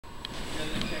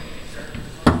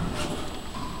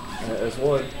There's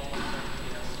one.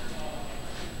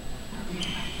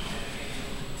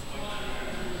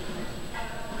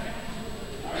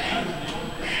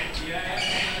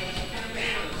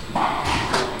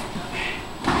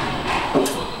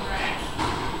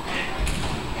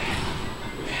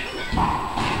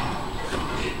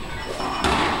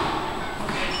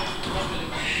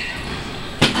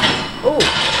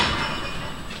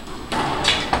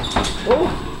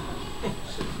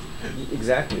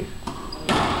 Exactly.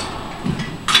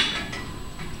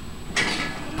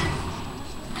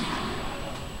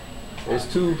 There's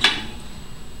two.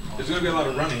 There's going to be a lot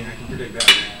of running, I can predict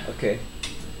that. Okay.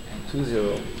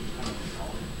 2-0.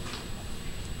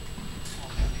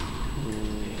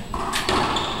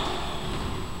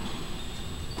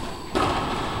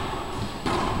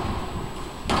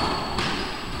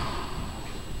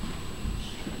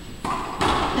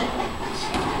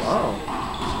 Wow.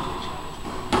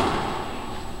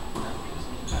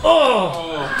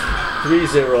 Oh!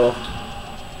 3-0.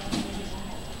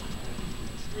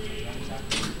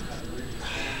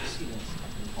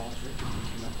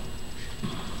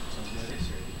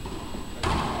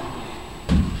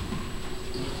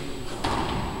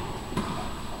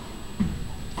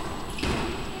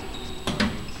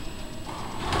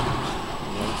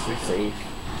 Safe.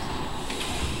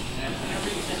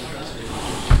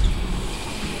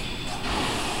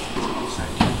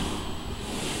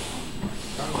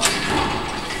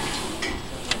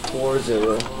 Four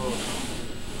zero.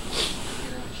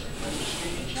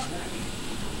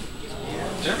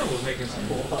 Jenna was making some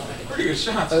pretty good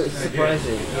shots. It's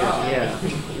surprising. Yeah,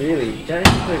 really. Jenna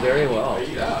play very well.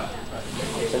 Yeah.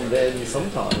 And then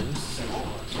sometimes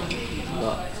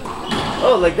not.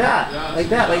 Oh, like that. Like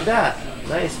that, like that.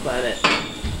 Nice, Planet.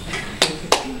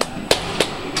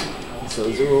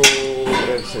 So 0,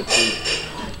 whatever, so 2.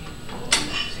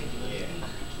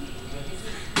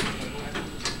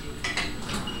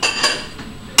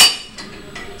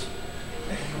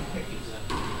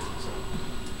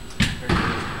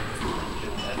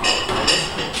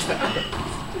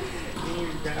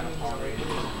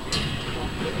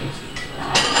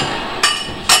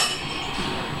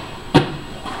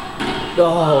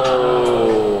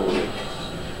 Oh.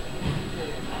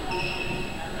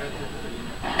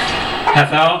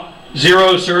 Half out.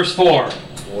 0 serves 4.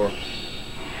 4.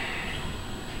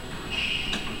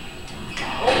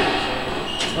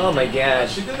 Oh my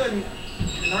gosh. She did that in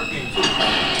our game too. Is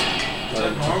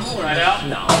that normal or Right out.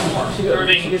 No.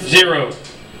 Serving 0.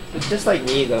 It's just like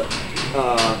me though.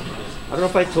 I don't know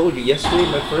if I told you yesterday.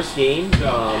 My first game.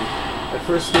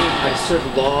 I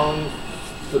served long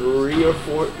 3 or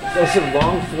 4. I served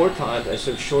long 4 times. I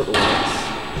served short once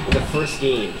in the first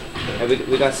game. And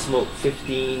we got smoked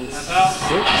 15-6.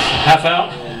 Half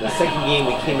out. And the second game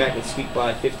we came back and squeaked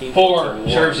by 15-4. 4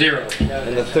 serve 0.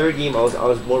 And the third game I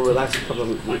was more relaxed because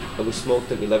we smoked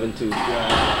them 11-2.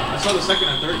 Yeah. I saw the second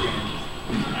and third game.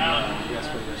 You guys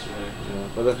played yesterday. Yeah.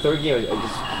 But the third game I was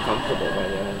just comfortable by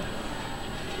then.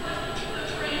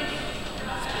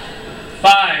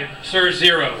 5 serve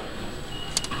 0.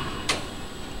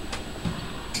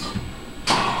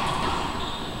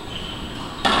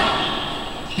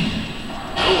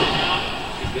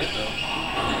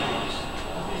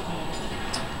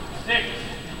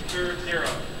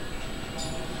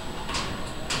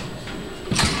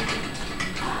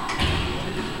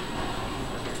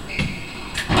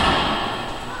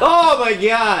 Oh my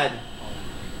god!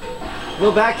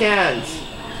 No backhands!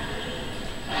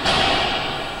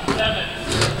 7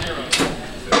 0.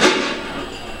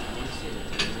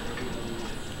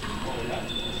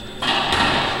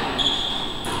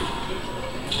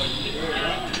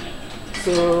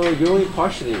 So you're only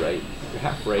partially right. You're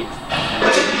half right.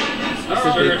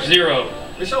 Serve 0.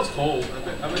 This shell's cold.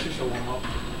 I bet you she'll warm up.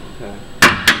 Okay.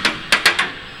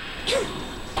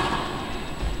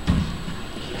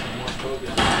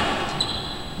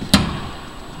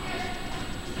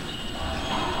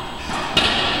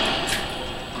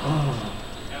 Oh.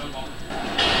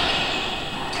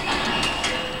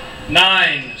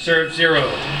 9 serve 0.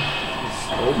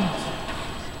 Oh.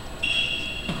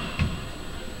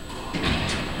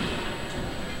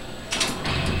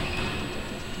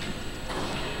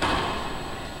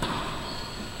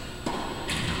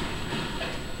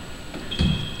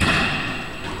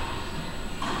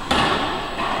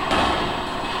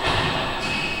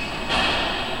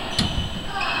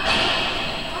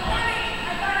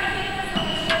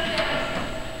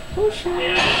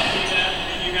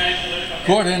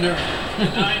 Court ender. 9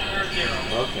 serve 0.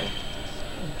 Okay.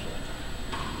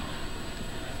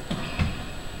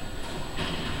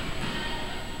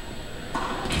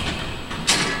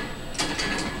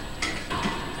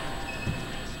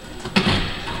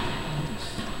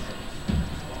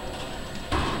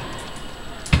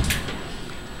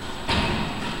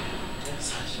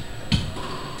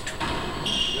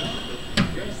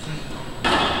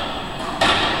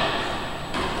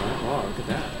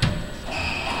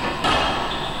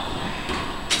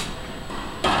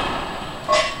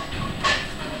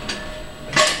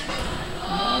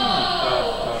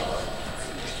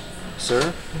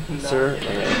 Sir,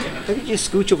 how could you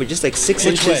scooch over just like 6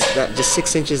 Which inches? way? Just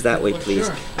 6 inches that way, please.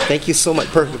 Sure. Thank you so much.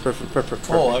 Perfect.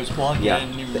 Oh, I was blocking. Yeah. I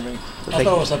didn't even ring. I Thank thought you.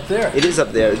 it was up there. It is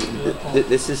up there.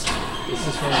 This is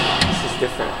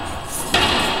different.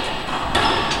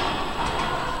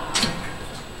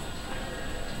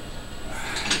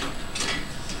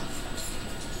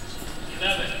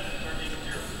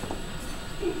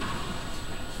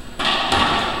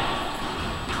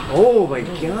 Oh my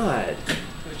God!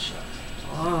 Good shot.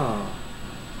 Wow.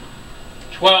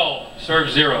 12, serve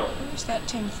 0. Where's that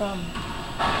team from?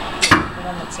 The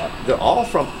one that's up. They're all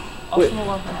from. All Wait, from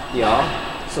Oahu.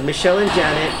 yeah. So Michelle and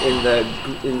Janet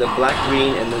in the black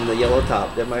green and then the yellow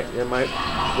top. They're my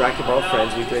racquetball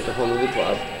friends. We play at the Honolulu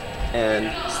club.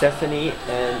 And Stephanie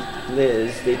and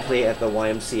Liz, they play at the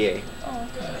YMCA. Oh,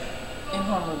 okay. In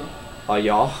Honolulu. Oh,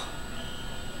 y'all?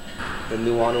 The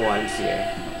Nuanu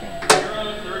YMCA.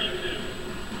 32.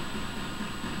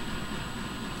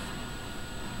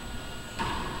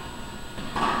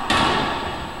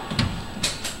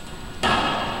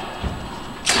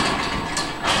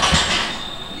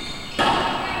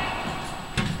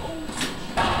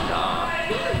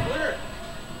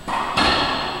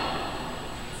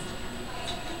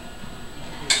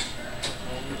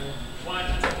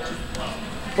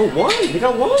 Oh, one! They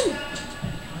got one!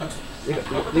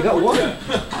 They got one! I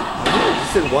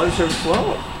just said 1 serves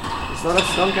 12. It's not a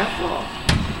skunk after all.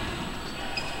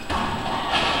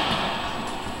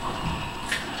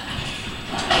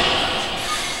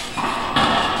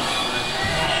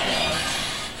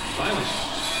 Finally.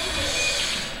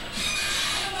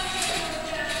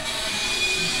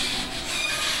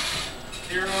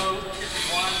 Zero, 1,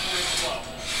 serve 12.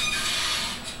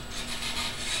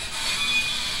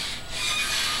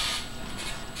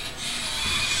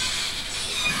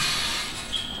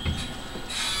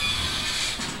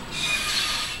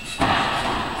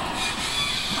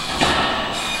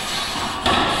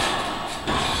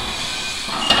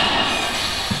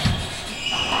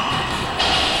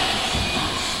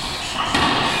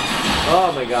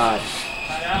 Oh my God.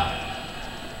 Tied out.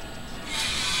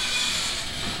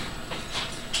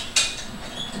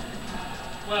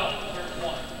 Well, serve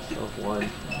 1. Of one.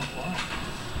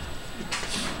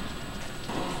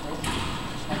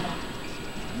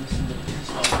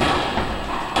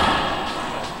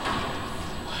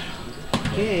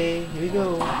 Okay, here we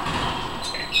go.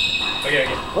 Okay.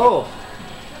 Oh!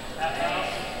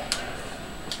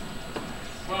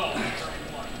 12, serve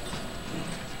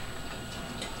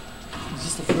 1. Is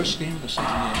this the first game or the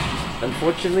second game?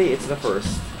 Unfortunately, it's the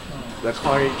first. The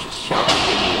carnage shall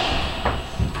continue.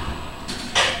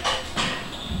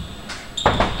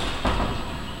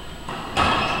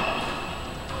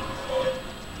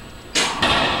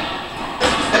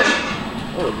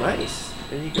 Oh, nice.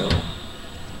 There you go.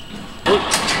 Oh.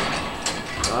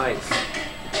 Nice.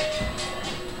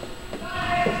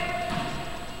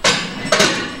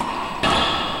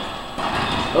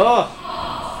 Oh!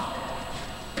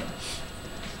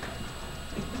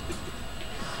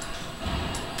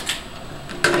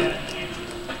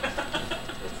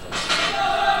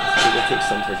 We'll take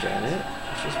some for Janet.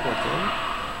 She's working.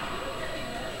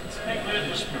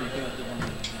 It's pretty good. The one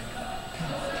that-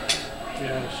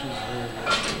 Yeah, she's very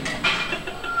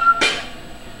good.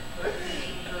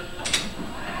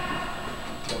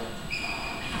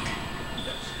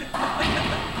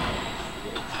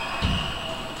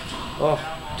 Oh,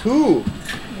 2!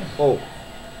 Oh.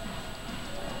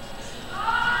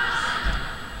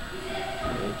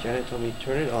 Okay, Janet told me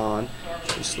turn it on.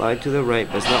 You slide to the right,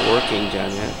 but it's not working,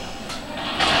 Janet.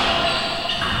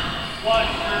 1,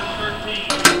 serve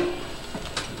 13.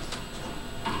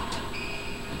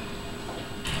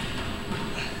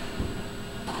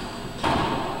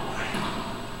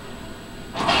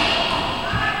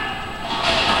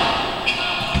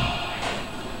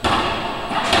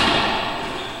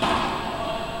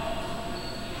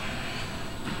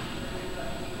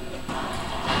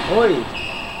 Oi!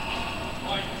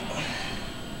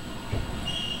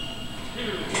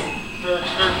 2, serve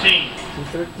 13.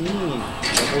 213.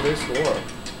 Double their score.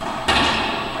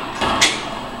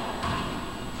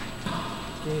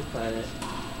 Okay, Planet.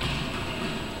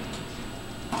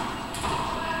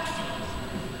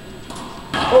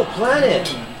 Oh, Planet!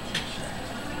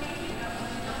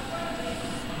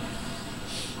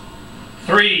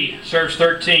 3, serves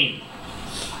 13.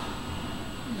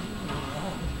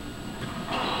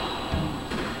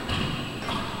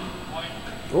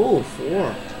 Oh,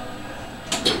 4.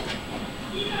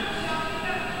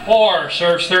 4,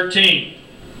 serves 13.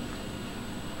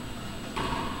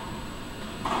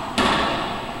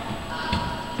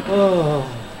 Oh.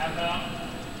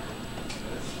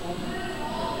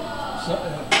 So,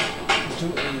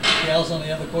 two, gals on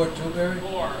the other court too, Barry? 4.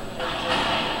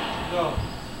 Go.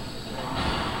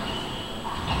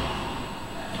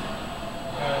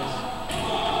 Guys.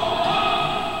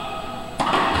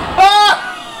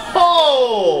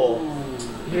 Oh!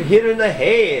 You hit her in the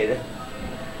head.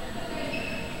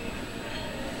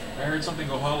 I heard something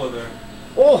go hollow there.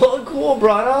 Oh, cool,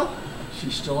 brother.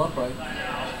 She's still upright.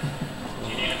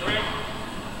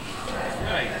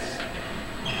 Nice.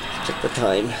 Check the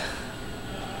time.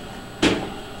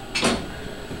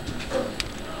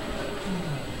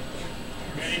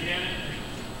 Ready, Janet?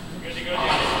 Good to go,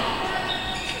 Janet.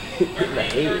 Hit in the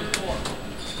head. 34.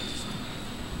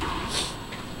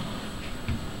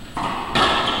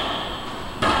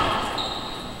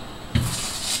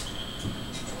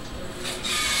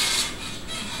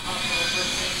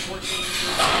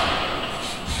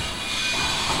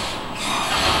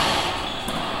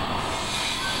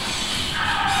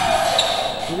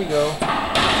 Here we go.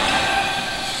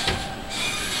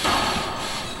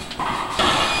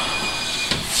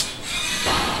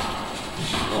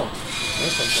 Oh,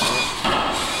 nice one, Giant.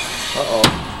 Uh-oh.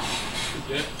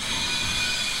 Good.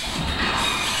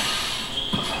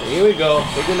 Here we go.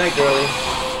 Say good night, girlie.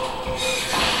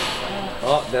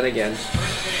 Oh, then again.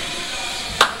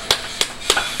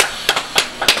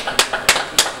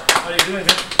 How are you doing,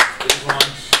 man? This one.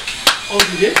 Oh,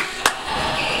 you did?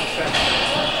 Okay.